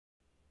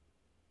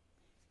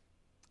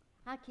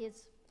Hi,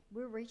 kids.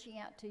 We're reaching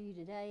out to you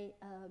today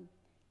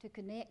to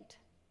connect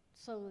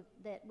so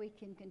that we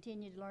can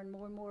continue to learn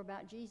more and more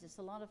about Jesus.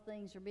 A lot of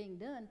things are being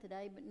done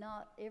today, but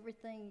not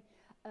everything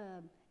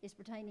is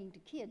pertaining to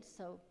kids.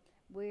 So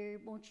we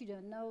want you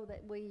to know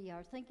that we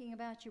are thinking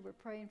about you, we're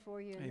praying for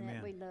you, and Amen.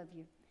 that we love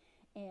you.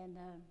 And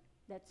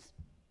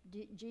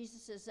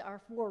Jesus is our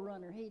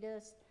forerunner.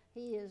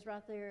 He is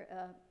right there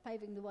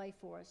paving the way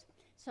for us.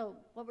 So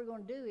what we're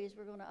going to do is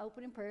we're going to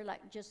open in prayer,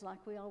 just like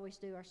we always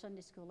do our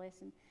Sunday school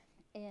lesson.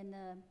 And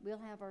we'll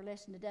have our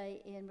lesson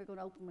today, and we're going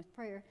to open with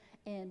prayer.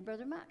 And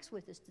Brother Mike's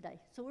with us today.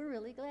 So we're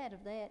really glad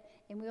of that,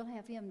 and we'll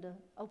have him to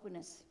open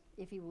us,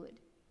 if he would.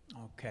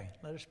 Okay,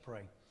 let us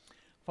pray.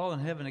 Father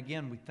in heaven,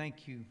 again, we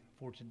thank you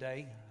for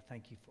today.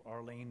 Thank you for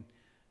Arlene.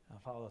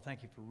 Father,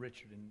 thank you for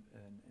Richard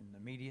in the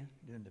media,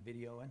 doing the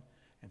videoing.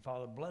 And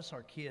Father, bless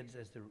our kids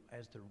as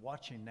they're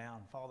watching now.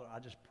 And Father, I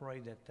just pray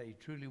that they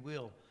truly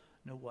will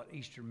know what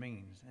Easter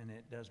means. And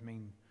it does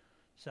mean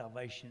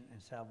salvation,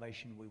 and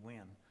salvation we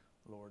win.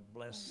 Lord,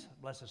 bless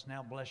us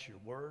now. Bless your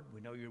word. We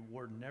know your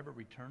word never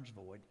returns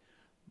void.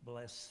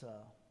 Bless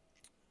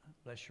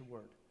your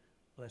word.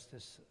 Bless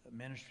this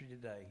ministry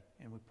today.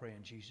 And we pray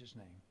in Jesus'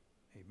 name.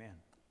 Amen.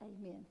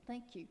 Amen.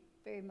 Thank you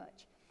very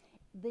much.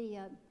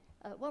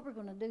 What we're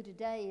going to do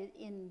today,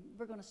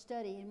 we're going to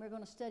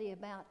study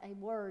about a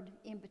word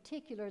in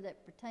particular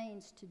that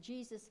pertains to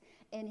Jesus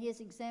and his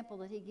example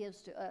that he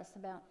gives to us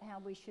about how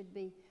we should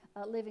be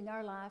living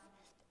our life,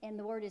 and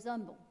the word is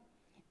humble.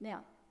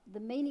 Now, the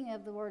meaning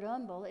of the word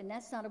humble, and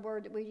that's not a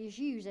word that we just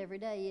use every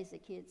day, is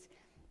it, kids?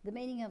 The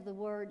meaning of the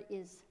word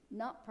is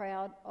not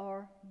proud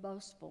or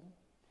boastful,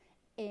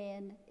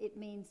 and it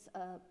means,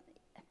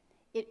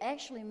 it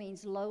actually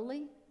means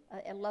lowly.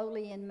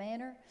 Lowly in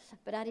manner,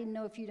 but I didn't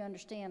know if you'd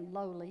understand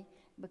lowly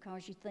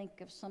because you think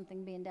of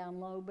something being down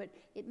low, but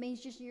it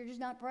means you're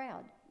just not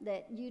proud,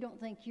 that you don't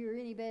think you're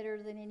any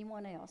better than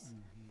anyone else.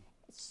 Mm-hmm.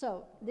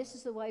 So this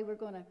is the way we're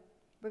going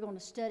to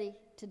study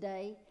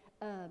today,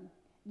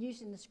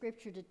 using the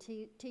scripture to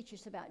teach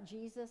us about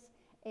Jesus.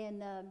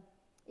 And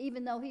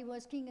even though he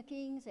was King of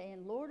Kings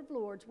and Lord of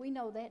Lords, we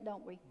know that,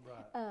 don't we?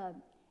 Right.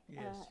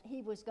 Yes.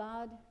 He was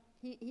God.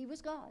 He was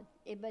God,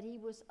 but he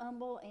was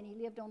humble and he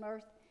lived on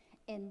earth.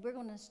 And we're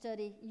going to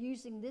study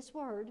using this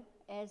word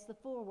as the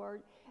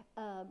foreword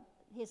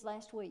his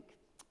last week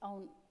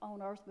on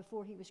earth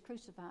before he was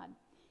crucified.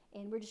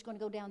 And we're just going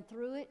to go down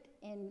through it,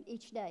 and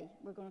each day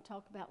we're going to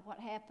talk about what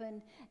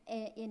happened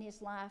in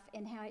his life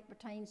and how it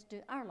pertains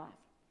to our life.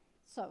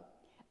 So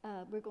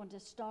we're going to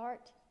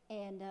start,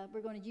 and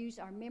we're going to use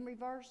our memory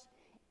verse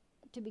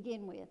to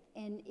begin with.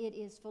 And it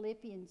is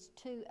Philippians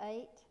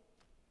 2:8.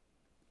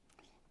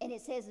 And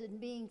it says, in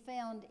being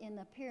found in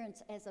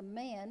appearance as a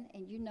man,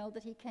 and you know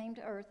that he came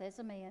to earth as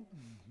a man,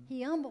 mm-hmm.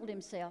 He humbled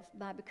himself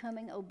by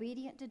becoming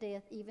obedient to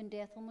death, even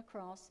death on the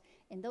cross.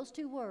 And those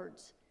two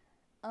words,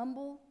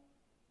 humble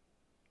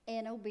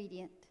and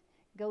obedient,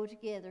 go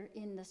together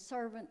in the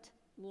servant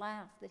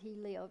life that he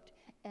lived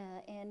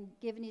and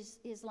given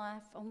his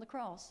life on the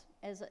cross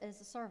as a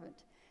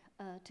servant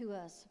to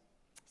us,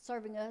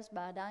 serving us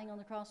by dying on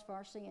the cross for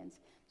our sins.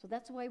 So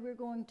that's the way we're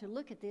going to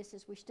look at this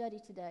as we study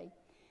today.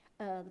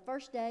 The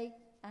first day,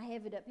 I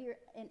have it up here,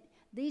 and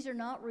these are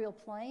not real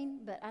plain,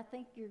 but I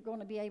think you're going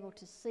to be able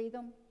to see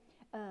them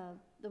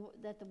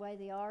the way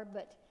they are.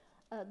 But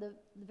the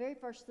very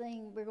first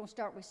thing, we're going to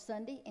start with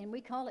Sunday, and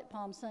we call it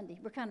Palm Sunday.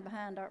 We're kind of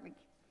behind, aren't we?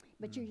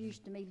 But you're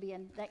used to me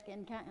being that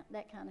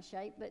kind of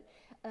shape. But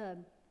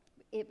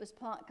it was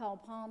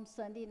called Palm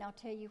Sunday, and I'll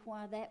tell you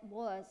why that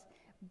was.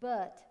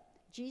 But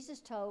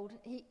Jesus told,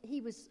 he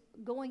was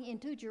going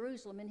into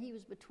Jerusalem, and he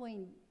was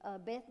between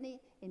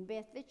Bethany and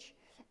Bethphage.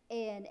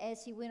 And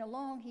as he went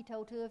along, he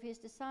told two of his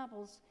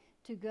disciples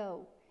to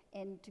go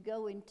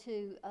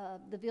into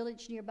the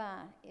village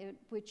nearby,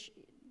 which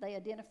they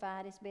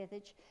identified as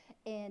Bethphage.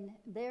 And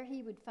there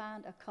he would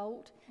find a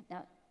colt.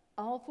 Now,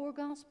 all four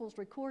Gospels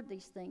record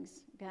these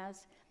things,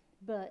 guys,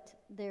 but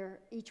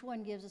each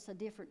one gives us a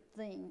different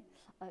thing.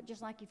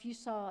 Just like if you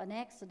saw an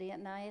accident,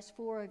 and I asked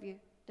four of you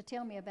to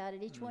tell me about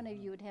it, each mm-hmm. one of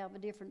you would have a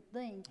different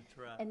thing. That's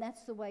right. And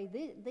that's the way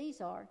these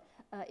are,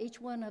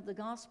 each one of the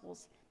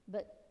Gospels.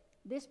 But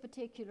this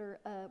particular,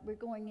 we're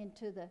going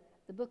into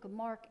the book of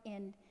Mark,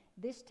 and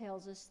this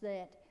tells us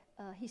that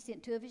he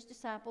sent two of his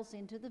disciples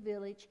into the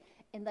village,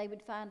 and they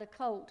would find a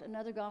colt.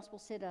 Another gospel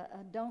said a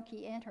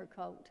donkey and her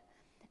colt.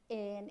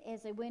 And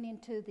as they went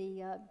into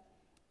the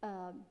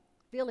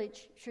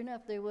village, sure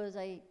enough, there was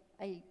a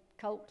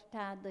colt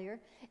tied there.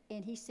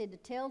 And he said to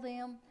tell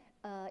them,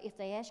 if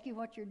they ask you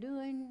what you're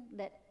doing,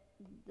 that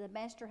the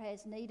master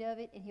has need of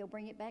it, and he'll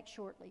bring it back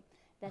shortly.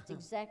 That's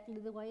exactly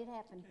the way it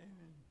happened.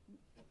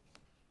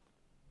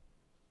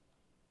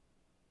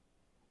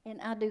 And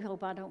I do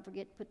hope I don't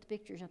forget to put the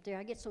pictures up there.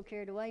 I get so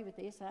carried away with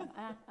this,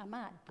 I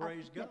might.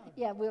 Praise God.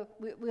 Yeah,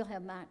 we'll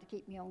have Mike to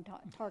keep me on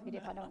target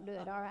if I don't do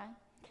it. All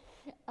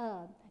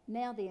right.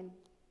 Now then,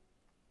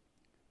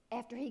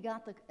 after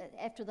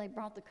they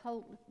brought the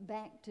colt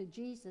back to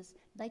Jesus,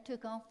 they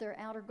took off their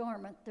outer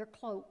garment, their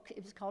cloak.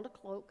 It was called a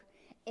cloak,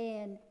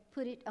 and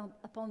put it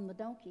upon the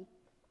donkey.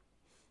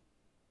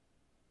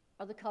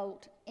 or the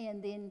colt,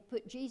 and then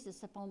put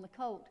Jesus upon the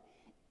colt.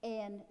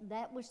 And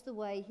that was the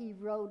way he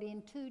rode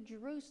into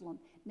Jerusalem.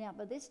 Now,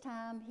 by this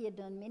time, he had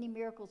done many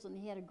miracles, and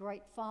he had a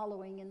great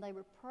following, and they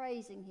were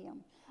praising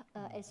him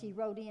as he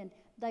rode in.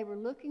 They were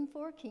looking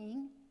for a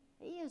king.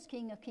 He is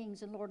King of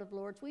Kings and Lord of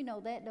Lords. We know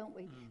that, don't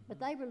we? But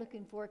they were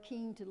looking for a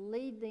king to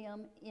lead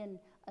them in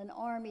an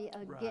army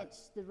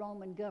against the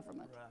Roman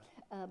government,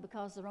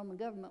 because the Roman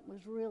government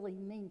was really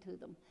mean to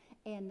them,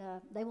 and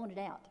they wanted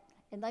out.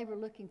 And they were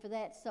looking for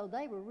that, so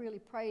they were really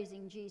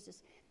praising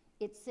Jesus.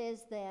 It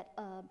says that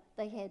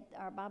they had,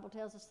 our Bible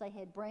tells us they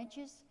had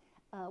branches,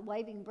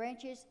 waving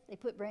branches. They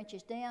put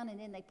branches down, and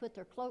then they put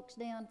their cloaks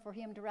down for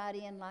him to ride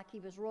in like he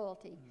was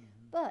royalty.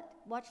 But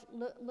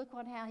look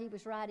how he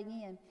was riding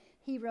in.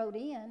 He rode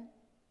in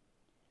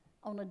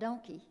on a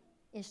donkey.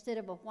 Instead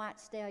of a white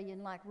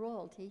stallion like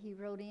royalty, he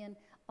rode in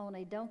on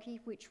a donkey,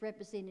 which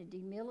represented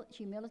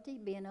humility,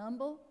 being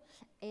humble,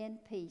 and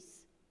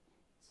peace.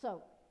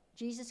 So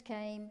Jesus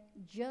came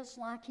just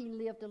like he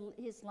lived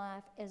his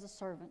life as a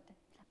servant.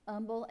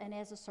 Humble and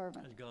as a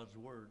servant. As God's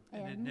word.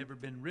 And it had never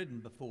been written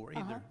before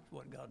either, is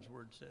what God's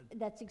word said.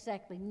 That's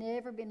exactly.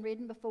 Never been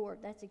written before.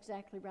 That's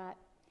exactly right.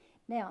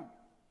 Now,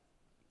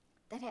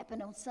 that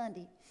happened on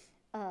Sunday.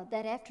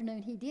 That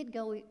afternoon, he did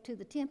go to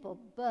the temple,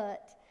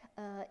 but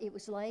it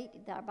was late.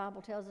 Our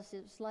Bible tells us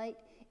it was late,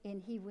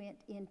 and he went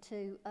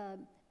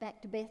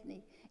back to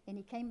Bethany. And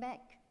he came back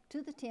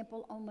to the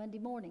temple on Monday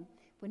morning.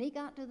 When he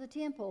got to the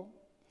temple,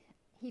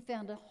 he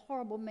found a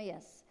horrible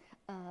mess.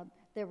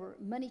 There were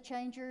money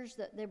changers.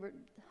 There were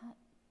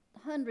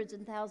hundreds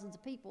and thousands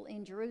of people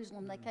in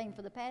Jerusalem. They came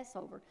for the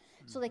Passover.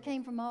 So they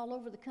came from all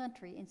over the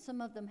country, and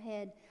some of them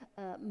had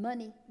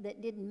money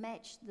that didn't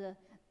match the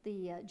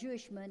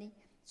Jewish money,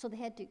 so they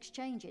had to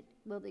exchange it.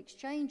 Well, the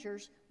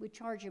exchangers would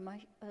charge them a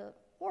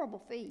horrible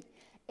fee,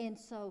 and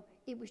so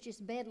it was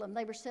just bedlam.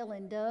 They were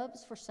selling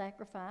doves for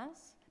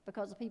sacrifice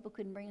because the people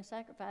couldn't bring a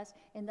sacrifice,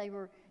 and they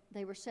were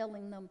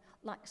selling them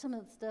like some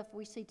of the stuff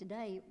we see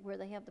today, where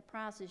they have the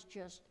prices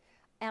just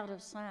out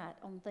of sight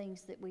on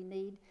things that we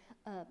need.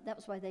 That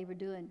was why they were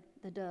doing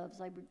the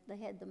doves. They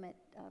had them at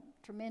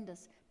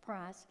tremendous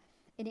price,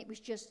 and it was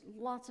just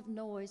lots of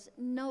noise,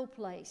 no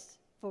place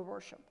for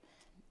worship.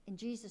 And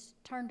Jesus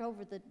turned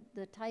over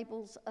the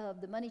tables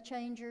of the money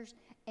changers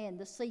and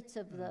the seats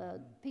of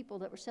the people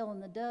that were selling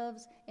the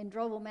doves, and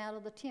drove them out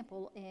of the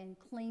temple and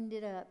cleaned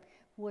it up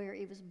where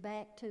it was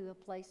back to a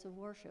place of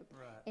worship.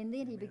 Right. And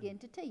then he began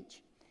to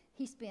teach.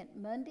 He spent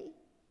Monday,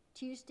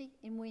 Tuesday,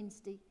 and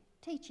Wednesday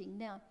teaching.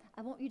 Now,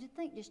 I want you to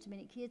think just a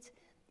minute, kids.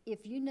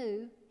 If you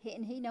knew,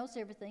 and he knows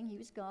everything, he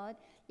was God,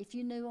 if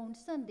you knew on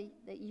Sunday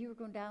that you were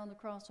going to die on the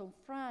cross on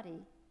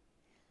Friday,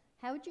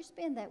 how would you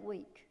spend that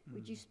week?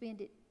 Would you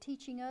spend it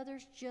teaching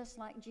others just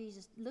like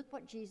Jesus? Look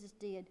what Jesus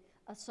did,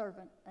 a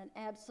servant, an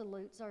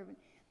absolute servant.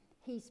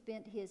 He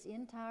spent his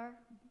entire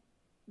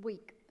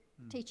week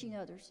teaching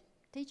others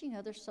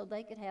so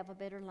they could have a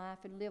better life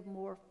and live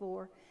more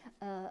for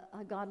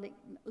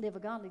live a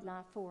godly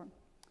life for him.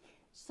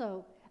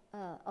 So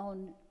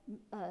on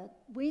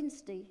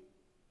Wednesday,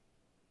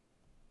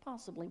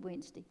 possibly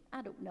Wednesday,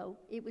 I don't know.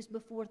 It was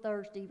before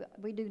Thursday, but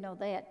we do know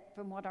that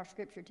from what our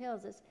scripture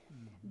tells us.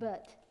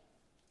 But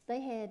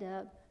they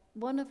had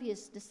one of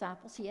his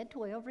disciples, he had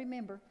 12,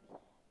 remember.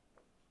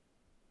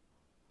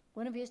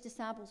 One of his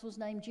disciples was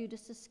named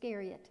Judas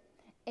Iscariot.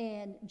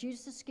 And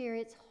Judas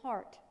Iscariot's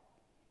heart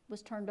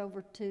was turned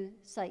over to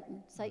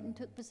Satan. Satan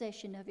took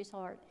possession of his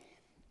heart,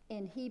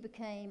 and he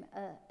became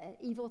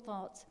evil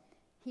thoughts.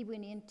 He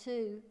went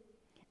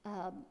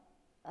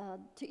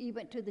he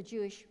went to the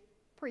Jewish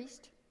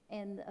priest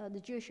and the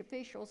Jewish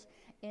officials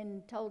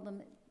and told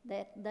them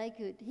that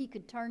he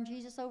could turn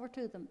Jesus over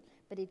to them,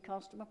 but it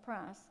cost them a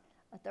price,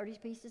 30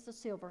 pieces of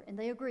silver, and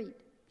they agreed.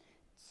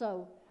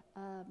 So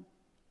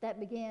that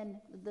began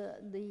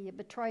the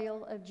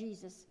betrayal of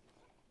Jesus.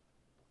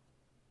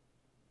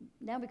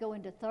 Now we go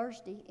into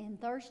Thursday, and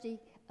Thursday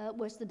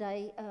was the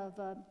day of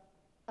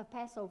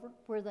Passover,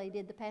 where they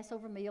did the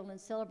Passover meal and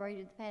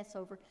celebrated the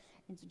Passover.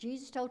 And so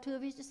Jesus told 2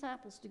 of his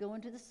disciples to go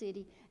into the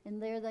city,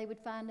 and there they would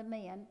find a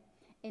man,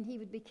 and he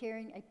would be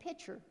carrying a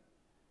pitcher.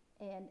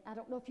 And I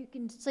don't know if you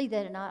can see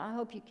that or not. I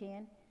hope you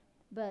can.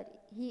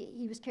 But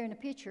he was carrying a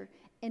pitcher.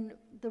 And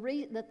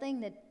the thing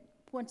that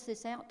points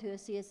this out to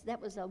us is that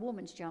was a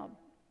woman's job.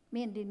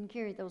 Men didn't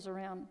carry those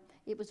around.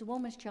 It was a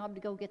woman's job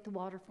to go get the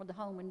water for the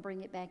home and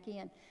bring it back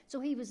in.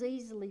 So he was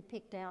easily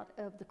picked out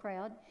of the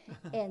crowd.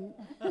 And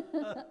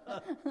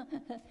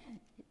that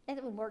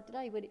wouldn't work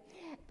today, would it?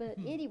 But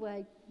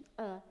anyway,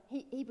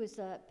 he was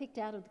picked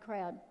out of the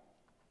crowd.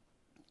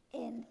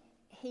 And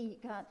he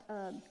got,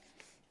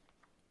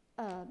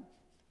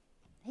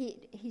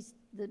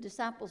 the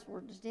disciples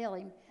were to tell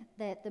him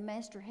that the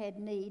master had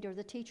need, or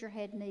the teacher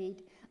had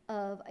need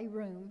of a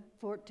room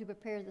to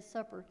prepare the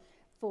supper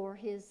for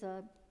his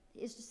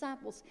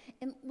disciples.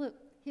 And look,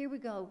 here we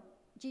go.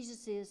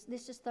 This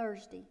is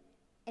Thursday,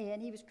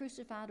 and he was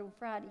crucified on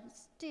Friday.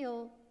 He's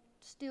still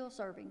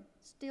serving,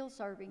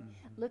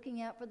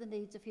 looking out for the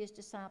needs of his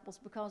disciples,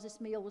 because this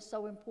meal was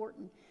so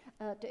important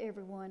to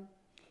everyone.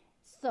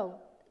 So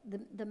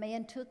the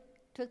man took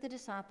the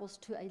disciples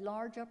to a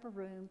large upper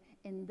room,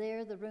 and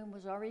there the room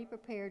was already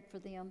prepared for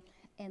them,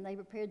 and they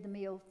prepared the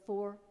meal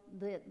for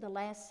the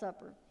Last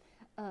Supper.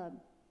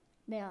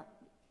 Now,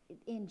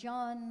 in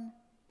John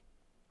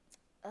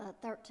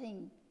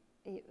 13,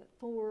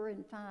 4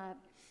 and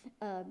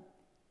 5,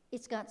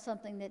 it's got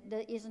something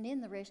that isn't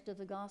in the rest of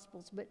the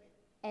Gospels, but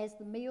as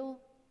the meal,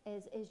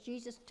 as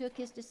Jesus took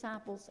his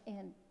disciples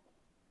and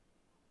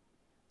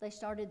they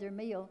started their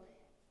meal,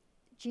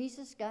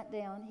 Jesus got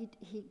down,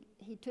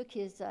 he took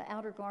his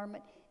outer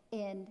garment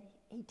and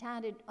he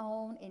tied it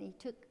on, and he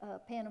took a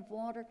pan of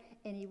water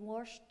and he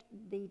washed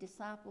the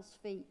disciples'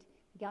 feet.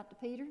 He got to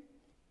Peter,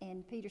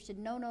 and Peter said,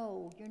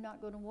 no, you're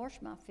not going to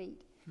wash my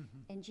feet.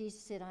 And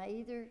Jesus said, I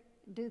either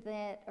do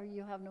that or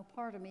you'll have no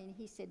part of me. And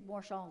he said,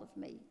 wash all of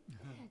me.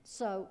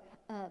 So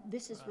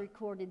this is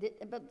recorded.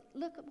 But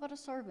look at what a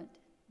servant.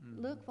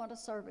 Look what a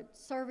servant.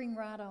 Serving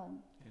right on.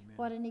 Amen.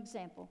 What an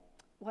example.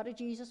 What a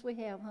Jesus we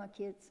have, huh,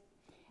 kids?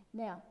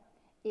 Now,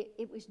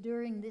 it was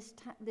during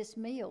this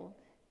meal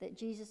that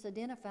Jesus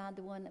identified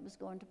the one that was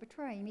going to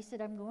betray him. He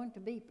said, I'm going to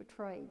be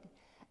betrayed.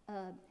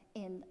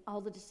 And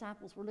all the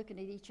disciples were looking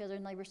at each other,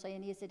 and they were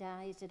saying, is it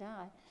I, is it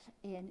I?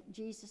 And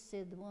Jesus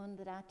said, the one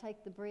that I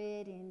take the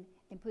bread and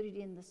put it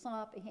in the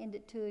sop and hand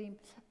it to him,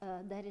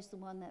 that is the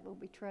one that will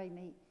betray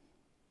me.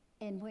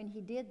 And when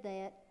he did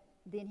that,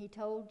 then he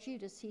told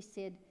Judas, he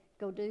said,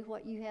 go do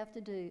what you have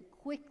to do.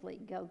 Quickly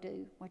go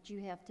do what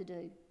you have to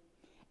do.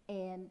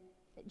 And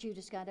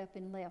Judas got up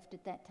and left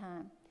at that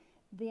time.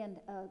 Then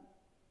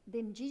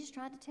Jesus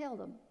tried to tell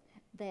them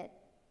that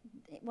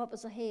what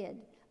was ahead,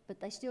 but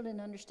they still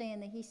didn't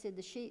understand that. He said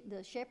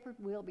the shepherd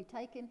will be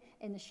taken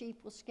and the sheep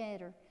will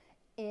scatter.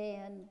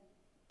 And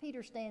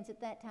Peter stands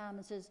at that time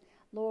and says,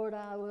 Lord,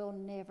 I will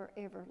never,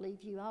 ever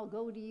leave you. I'll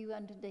go to you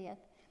unto death.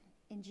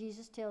 And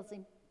Jesus tells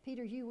him,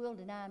 Peter, you will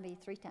deny me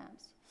 3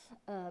 times.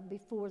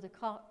 Before the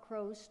cock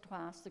crows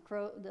twice,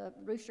 the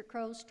rooster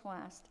crows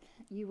twice,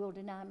 you will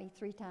deny me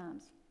 3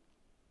 times.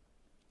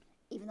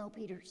 Even though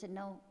Peter said,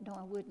 no,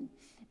 I wouldn't.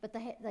 But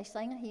they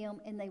sang a hymn,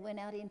 and they went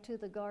out into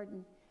the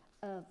garden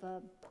of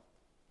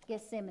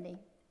Gethsemane.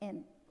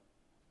 And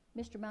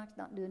Mr. Mike's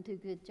not doing too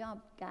good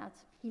job, guys.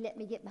 He let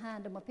me get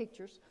behind on my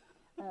pictures.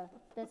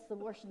 That's the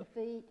washing the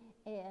feet,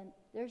 and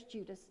there's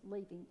Judas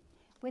leaving.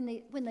 When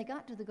they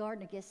got to the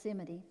garden of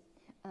Gethsemane,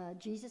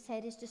 Jesus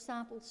had his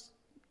disciples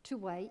to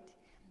wait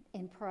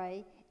and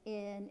pray,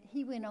 and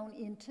he went on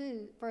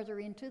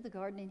further into the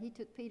garden, and he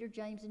took Peter,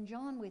 James, and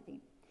John with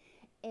him.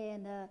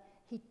 And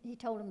he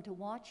told them to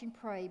watch and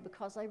pray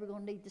because they were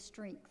going to need the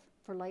strength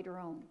for later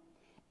on.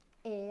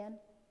 And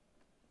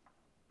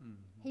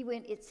he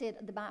went, it said,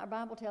 the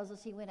Bible tells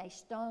us he went a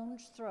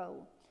stone's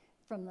throw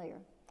from there.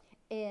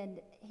 And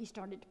he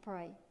started to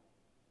pray.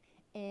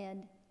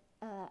 And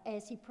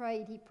as he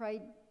prayed,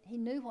 he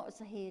knew what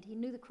was ahead. He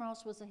knew the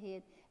cross was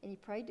ahead. And he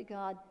prayed to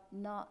God,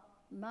 not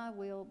my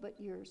will, but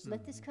yours.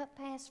 Let this cup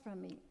pass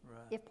from me,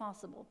 if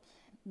possible.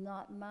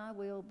 Not my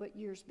will, but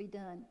yours be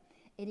done.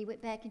 And he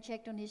went back and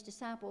checked on his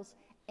disciples.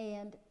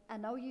 And I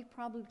know you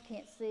probably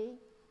can't see,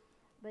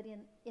 but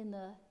in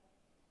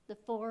the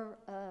far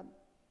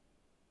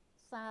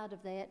side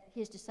of that,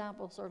 his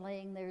disciples are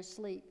laying there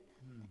asleep.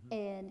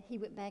 And he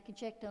went back and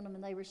checked on them,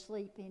 and they were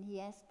asleep. And he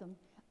asked them,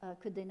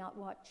 could they not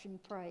watch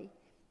and pray?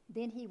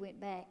 Then he went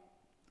back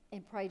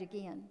and prayed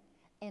again.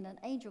 And an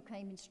angel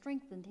came and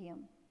strengthened him.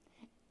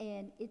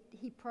 And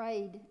he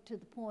prayed to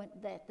the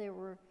point that there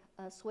were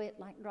sweat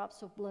like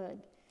drops of blood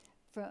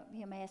from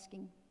him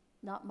asking,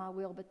 not my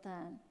will but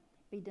thine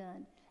be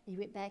done. He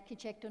went back, he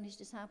checked on his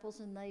disciples,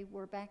 and they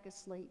were back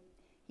asleep.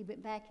 He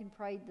went back and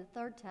prayed the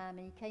 3rd time,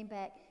 and he came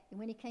back. And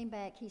when he came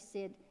back, he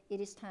said,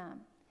 it is time.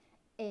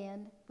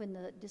 And when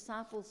the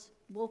disciples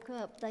woke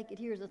up, they could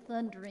hear the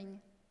thundering.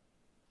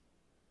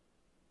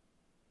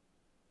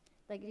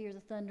 They could hear the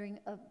thundering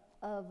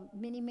of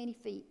many, many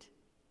feet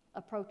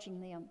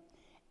approaching them.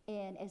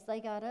 And as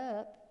they got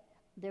up,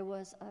 there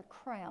was a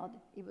crowd.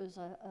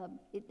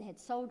 It had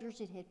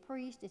soldiers, it had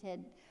priests, it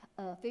had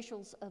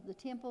officials of the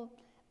temple,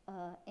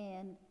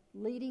 and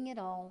leading it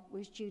all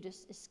was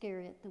Judas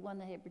Iscariot, the one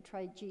that had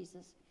betrayed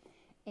Jesus.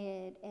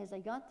 And as they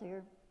got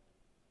there,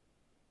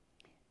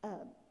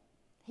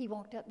 he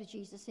walked up to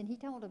Jesus and he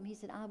told him, he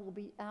said,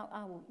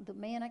 the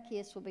man I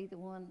kiss will be the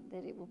one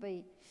that it will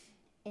be.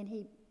 And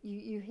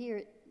you hear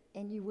it,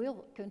 and you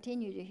will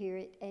continue to hear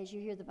it as you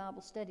hear the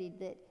Bible studied,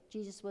 that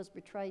Jesus was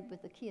betrayed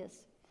with a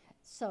kiss.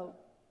 So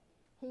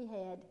he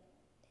had,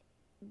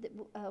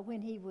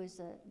 when he was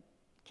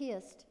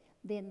kissed,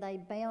 then they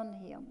bound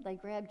him. They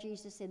grabbed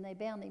Jesus and they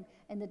bound him,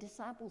 and the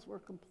disciples were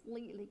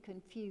completely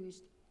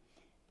confused.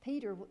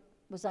 Peter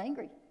was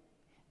angry.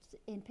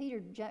 And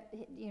Peter's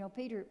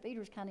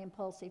kind of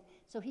impulsive,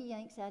 so he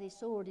yanks out his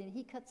sword and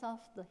he cuts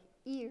off the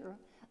ear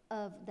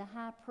of the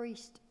high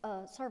priest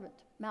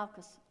servant,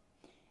 Malchus.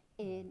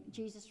 And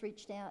Jesus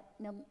reached out.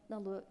 Now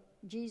look,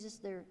 Jesus,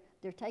 they're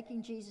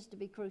taking Jesus to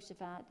be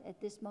crucified.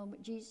 At this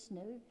moment, Jesus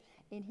knew,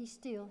 and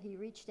he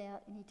reached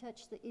out and he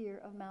touched the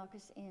ear of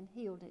Malchus and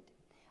healed it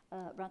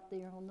right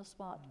there on the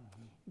spot.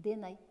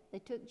 Then they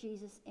took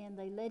Jesus and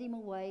they led him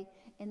away.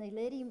 And they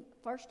led him,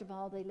 first of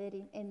all, they led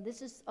him, and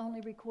this is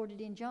only recorded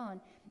in John,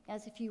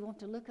 as if you want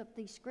to look up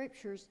these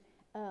scriptures.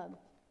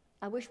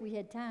 I wish we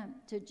had time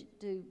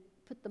to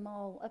put them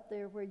all up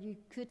there where you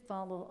could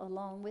follow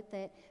along with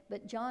that.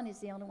 But John is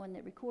the only one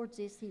that records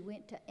this. He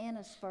went to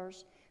Annas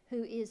first,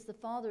 who is the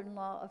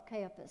father-in-law of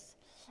Caiaphas.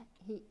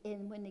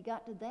 And when they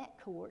got to that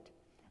court,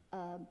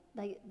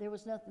 there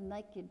was nothing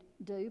they could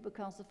do,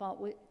 because the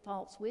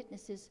false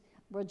witnesses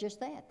were just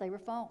that. They were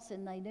false,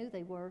 and they knew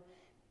they were.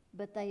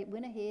 But they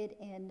went ahead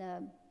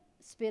and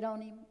spit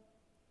on him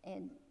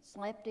and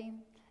slapped him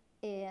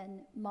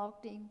and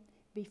mocked him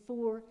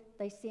before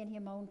they sent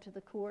him on to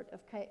the court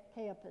of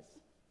Caiaphas.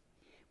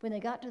 When they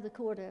got to the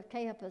court of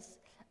Caiaphas,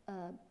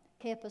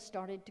 Caiaphas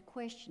started to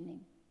question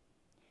him.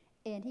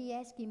 And he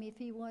asked him if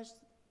he was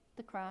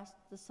the Christ,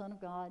 the Son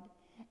of God,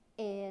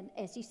 and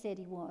as he said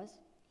he was.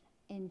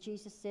 And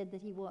Jesus said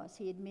that he was.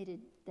 He admitted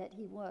that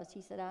he was.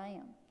 He said, I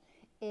am.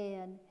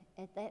 And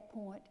at that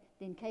point,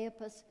 then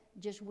Caiaphas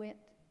just went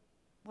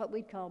what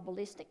we'd call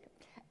ballistic.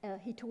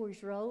 He tore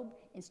his robe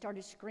and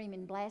started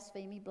screaming,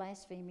 blasphemy,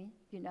 blasphemy.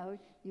 You know,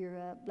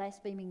 you're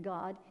blaspheming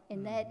God,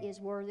 and that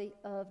is worthy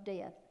of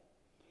death.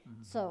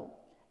 So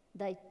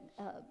the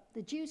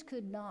Jews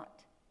could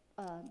not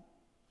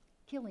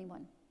kill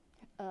anyone.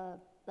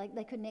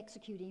 They couldn't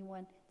execute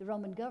anyone. The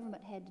Roman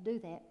government had to do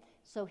that.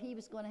 So he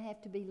was going to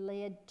have to be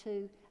led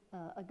to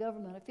a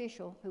government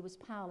official who was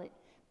Pilate.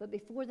 But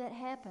before that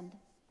happened,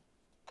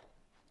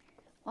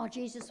 while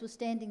Jesus was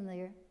standing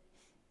there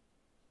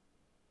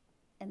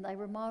and they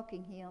were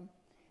mocking him,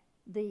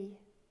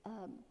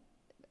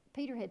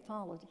 Peter had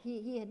followed.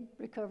 He had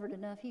recovered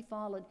enough. He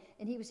followed,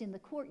 and he was in the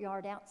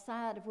courtyard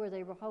outside of where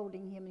they were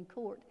holding him in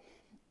court,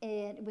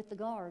 and with the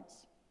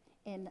guards.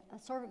 And a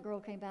servant girl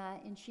came by,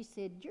 and she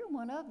said, "You're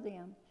one of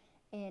them."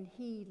 And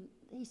he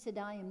said,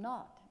 "I am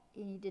not."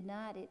 And he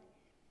denied it.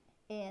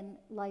 And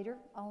later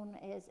on,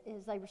 as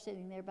they were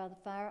sitting there by the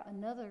fire,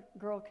 another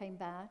girl came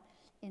by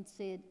and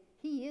said,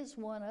 "He is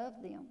one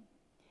of them."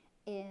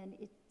 And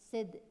it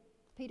said that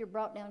Peter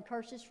brought down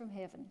curses from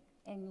heaven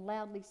and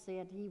loudly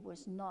said he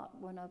was not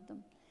one of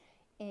them.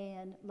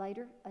 And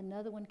later,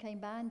 another one came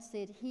by and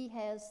said, "He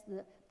has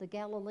the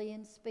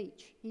Galilean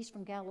speech. He's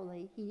from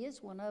Galilee. He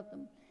is one of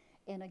them."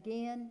 And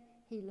again,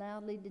 he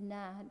loudly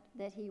denied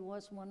that he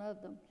was one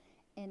of them.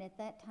 And at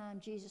that time,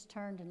 Jesus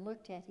turned and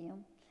looked at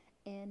him,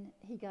 and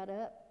he got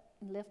up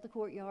and left the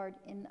courtyard.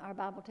 And our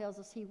Bible tells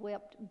us he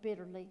wept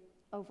bitterly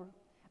over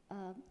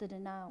the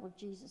denial of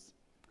Jesus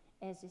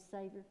as his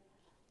Savior.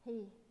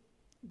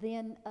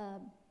 Then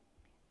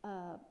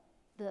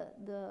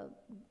the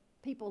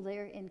people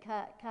there in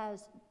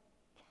Caiaphas'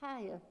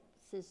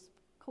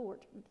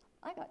 court,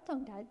 I got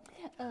tongue-tied,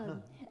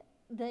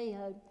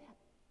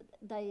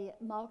 they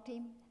mocked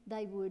him.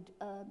 They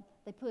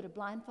put a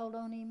blindfold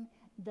on him.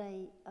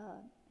 They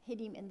hit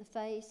him in the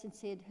face and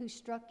said, "Who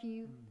struck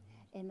you?"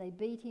 And they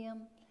beat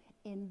him.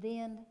 And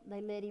then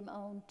they led him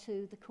on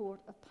to the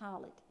court of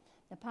Pilate.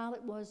 Now,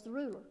 Pilate was the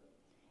ruler.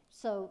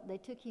 So they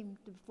took him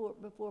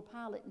before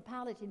Pilate, and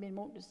Pilate had been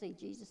wanting to see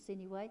Jesus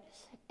anyway.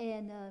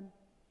 And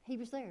he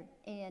was there.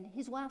 And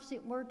his wife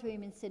sent word to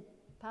him and said,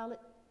 "Pilate,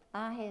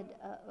 I had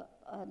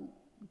a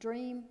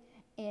dream,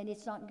 and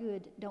it's not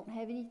good. Don't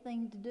have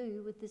anything to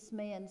do with this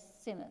man's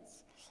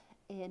sentence."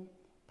 And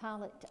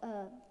Pilate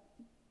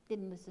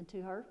didn't listen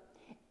to her.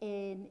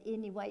 And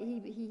anyway,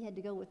 he had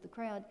to go with the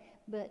crowd.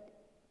 But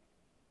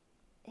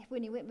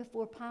when he went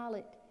before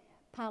Pilate,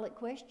 Pilate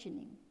questioned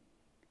him.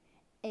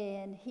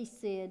 And he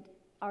said,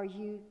 "Are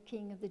you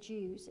king of the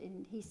Jews?"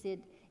 And he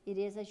said, "It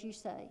is as you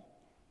say."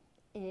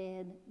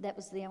 And that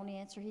was the only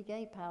answer he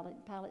gave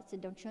Pilate. Pilate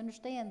said, "Don't you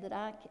understand that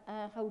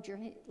I hold your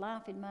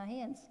life in my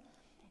hands?"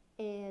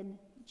 And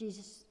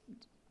Jesus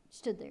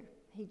stood there.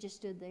 He just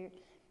stood there.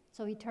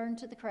 So he turned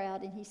to the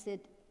crowd and he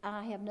said,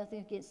 "I have nothing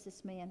against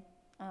this man.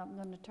 I'm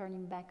going to turn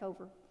him back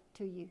over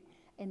to you."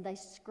 And they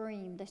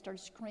screamed. They started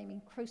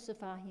screaming,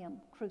 "Crucify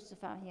him,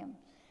 crucify him."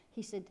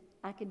 He said,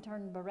 "I can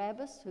turn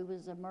Barabbas, who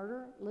was a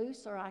murderer,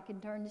 loose, or I can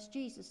turn this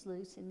Jesus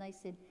loose." And they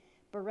said,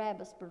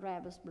 "Barabbas,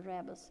 Barabbas,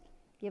 Barabbas.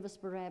 Give us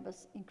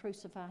Barabbas and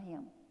crucify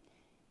him."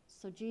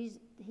 So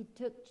Jesus, he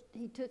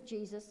took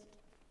Jesus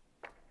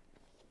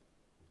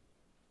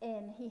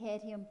and he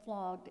had him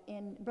flogged.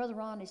 And Brother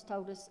Ron has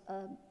told us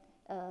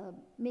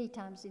many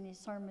times in his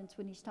sermons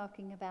when he's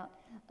talking about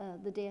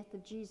the death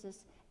of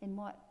Jesus and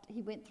what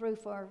he went through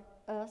for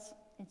us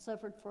and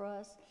suffered for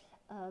us,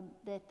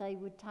 that they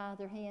would tie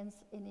their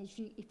hands. And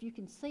if you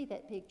can see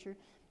that picture,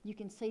 you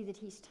can see that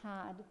he's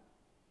tied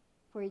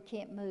where he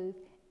can't move.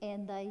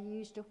 And they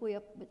used a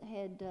whip that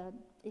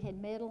it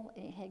had metal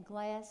and it had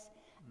glass,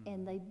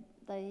 and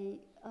they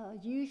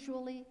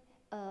usually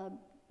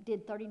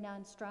did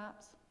 39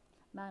 stripes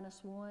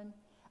minus 1,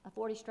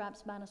 40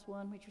 stripes minus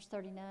 1, which was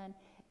 39,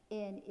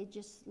 and it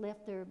just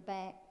left their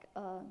back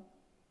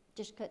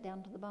just cut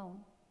down to the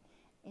bone.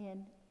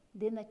 And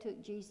then they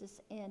took Jesus,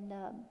 and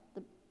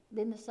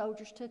then the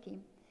soldiers took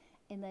him,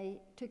 and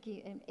they took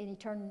him, and he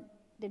turned.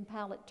 Then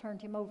Pilate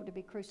turned him over to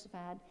be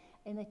crucified,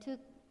 and they took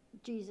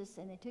Jesus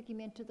and they took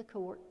him into the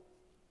court,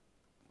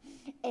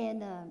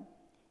 And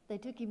they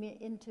took him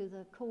into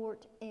the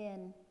court,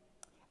 and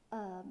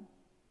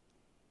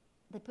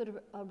they put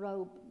a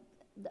robe.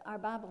 Our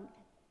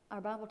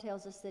Bible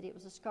tells us that it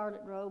was a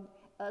scarlet robe.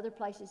 Other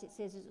places it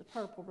says it's a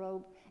purple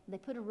robe. And they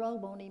put a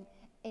robe on him,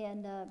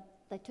 and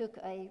they took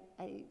a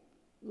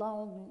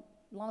long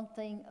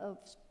thing of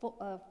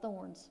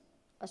thorns,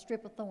 a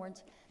strip of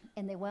thorns,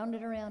 and they wound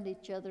it around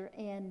each other,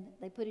 and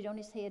they put it on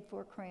his head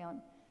for a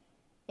crown.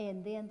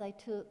 And then they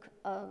took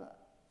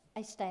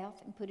a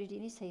staff and put it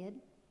in his head,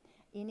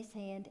 in his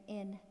hand,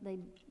 and they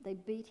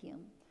beat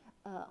him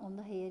on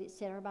the head. It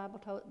said, our Bible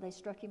told, they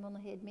struck him on the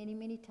head many,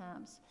 many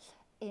times,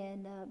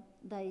 and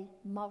they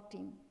mocked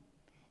him,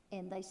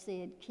 and they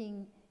said,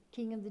 King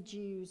of the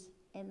Jews,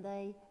 and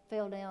they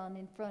fell down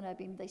in front of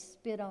him. They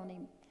spit on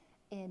him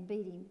and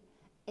beat him,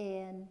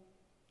 and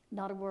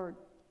not a word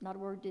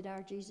did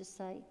our Jesus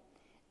say.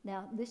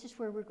 Now, this is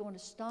where we're going to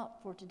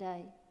stop for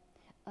today.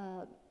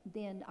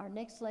 Then our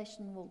next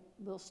lesson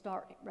will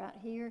start right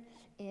here,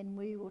 and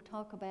we will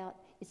talk about,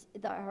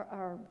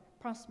 our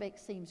prospect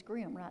seems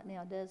grim right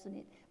now, doesn't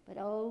it? But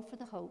oh, for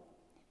the hope,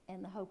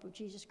 and the hope of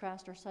Jesus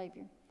Christ our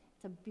Savior.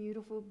 It's a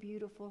beautiful,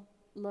 beautiful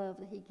love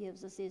that he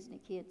gives us, isn't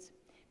it, kids?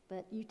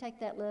 But you take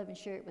that love and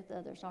share it with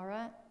others, all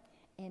right?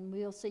 And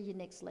we'll see you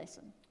next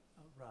lesson.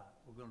 All right,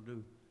 we're going to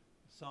do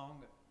a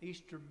song.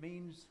 Easter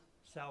means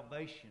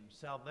salvation.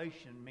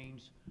 Salvation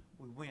means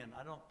we win.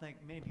 I don't think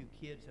many of you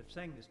kids have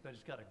sang this, but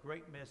it's got a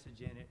great message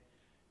in it,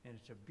 and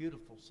it's a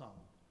beautiful song.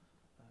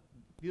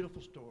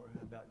 Beautiful story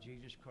about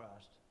Jesus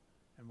Christ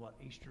and what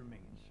Easter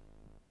means.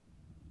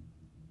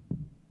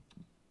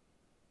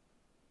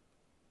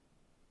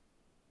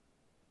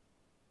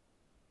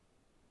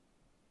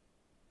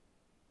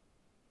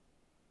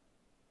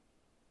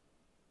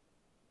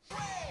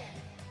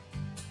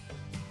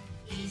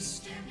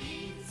 Easter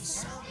means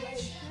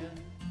salvation.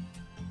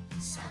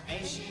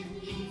 Salvation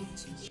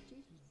means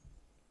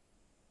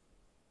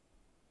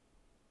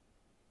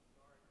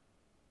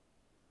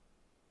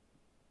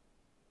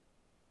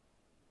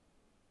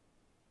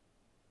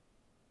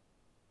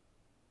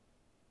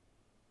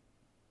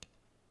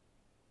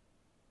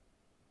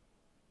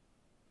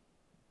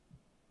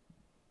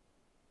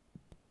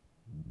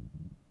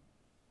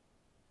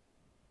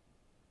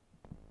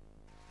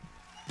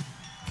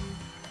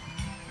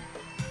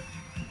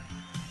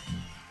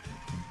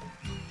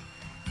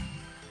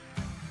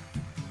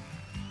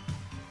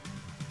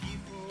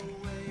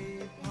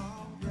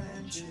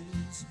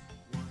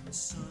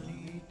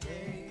sunny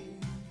day.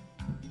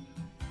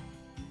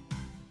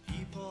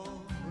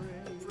 People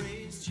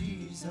praise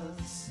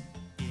Jesus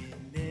in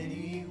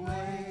many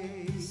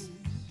ways.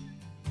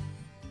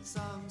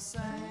 Some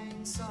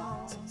sang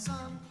songs,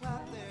 some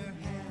clapped their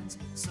hands,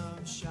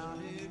 some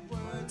shouted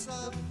words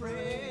of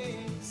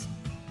praise.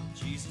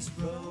 Jesus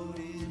rode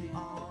in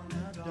on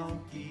a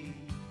donkey,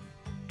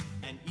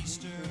 and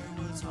Easter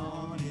was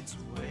on its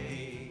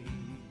way.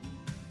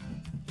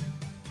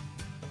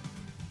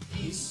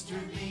 Easter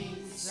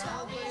means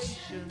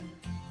salvation.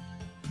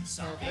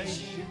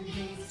 Salvation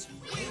means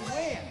we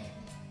win.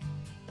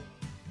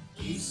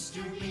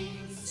 Easter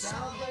means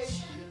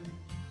salvation.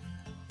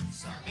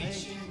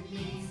 Salvation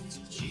means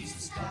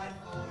Jesus died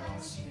for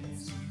our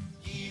sins.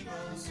 He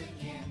rose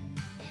again.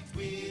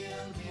 We'll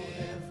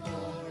live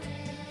forever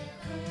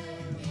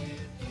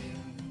with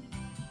him.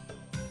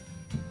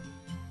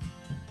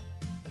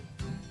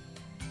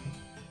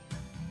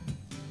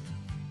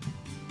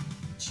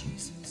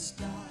 Jesus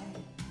died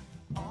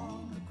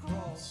on the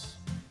cross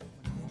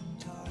one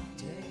dark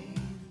day.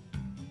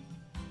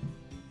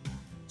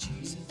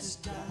 Jesus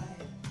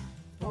died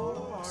for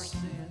our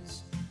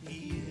sins.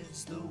 He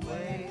is the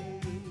way.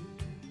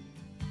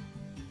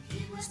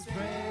 He was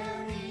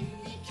buried.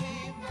 He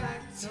came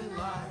back to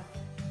life.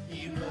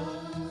 He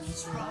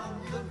rose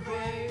from the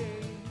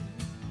grave.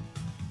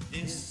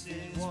 This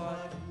is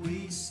what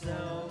we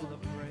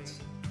celebrate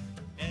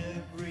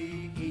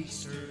every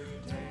Easter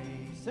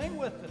day. Sing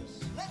with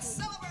us. Let's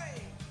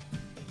celebrate!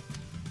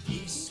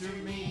 Easter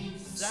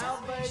means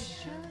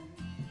salvation.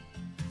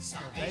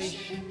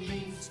 Salvation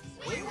means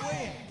we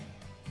win.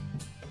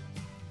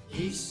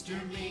 Easter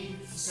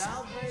means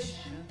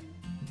salvation.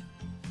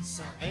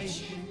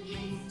 Salvation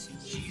means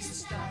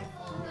Jesus died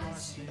for our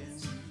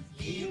sins.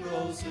 He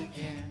rose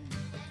again.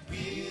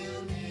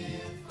 We'll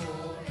live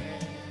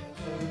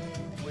forever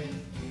with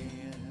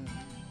him.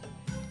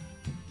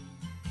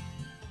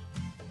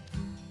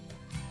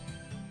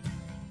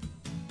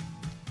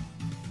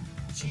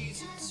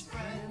 Jesus'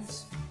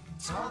 friends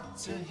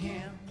talked to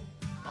him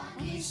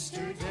on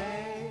Easter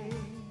Day.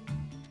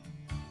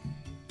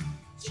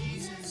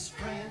 Jesus'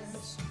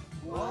 friends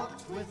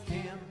walked with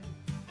him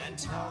and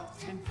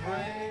talked and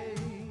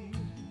prayed.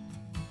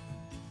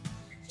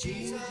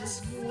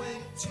 Jesus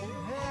went to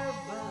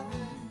heaven,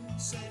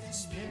 sent his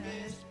spirit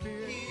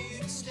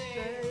here to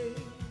stay.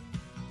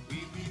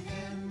 We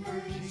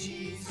remember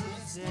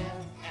Jesus'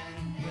 death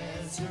and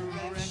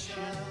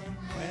resurrection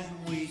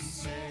when we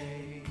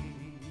say,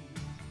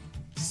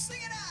 sing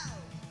it out!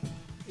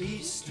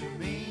 Easter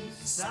means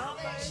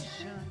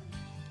salvation.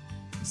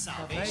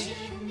 Salvation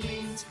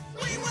means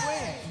we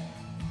win.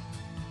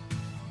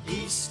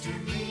 Easter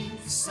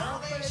means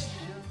salvation.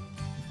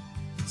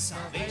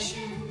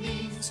 Salvation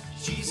means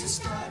Jesus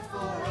died for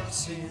our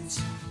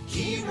sins.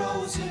 He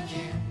rose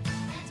again,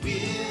 and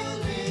we'll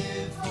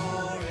live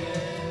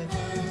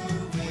forever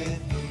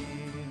with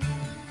Him.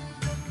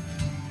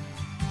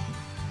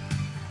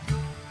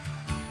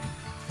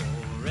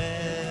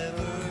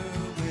 Forever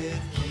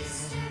with Him.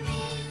 Easter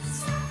means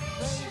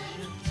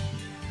salvation.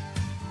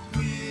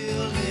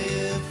 We'll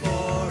live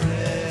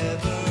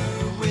forever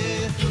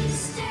with Him.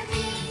 Easter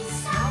means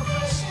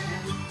salvation.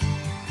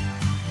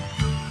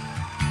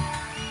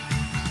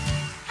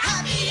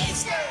 Happy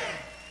Easter!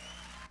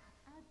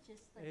 I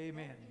just think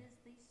Amen. that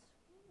is the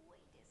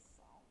sweetest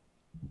song.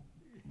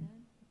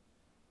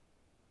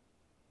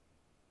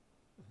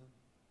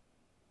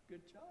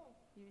 Good job.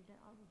 You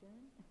all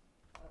done?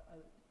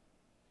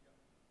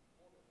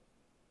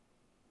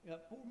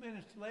 Got 4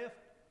 minutes left.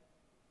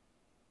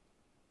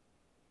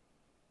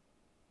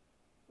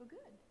 We're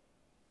good.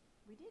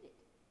 We did it.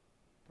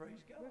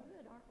 Praise God. We're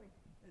good, aren't we?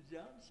 As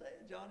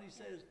Johnny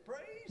says,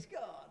 praise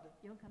God.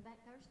 You want to come back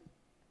Thursday?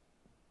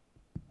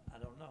 I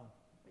don't know.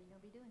 What are you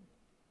going to be doing?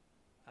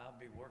 I'll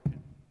be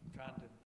working, trying to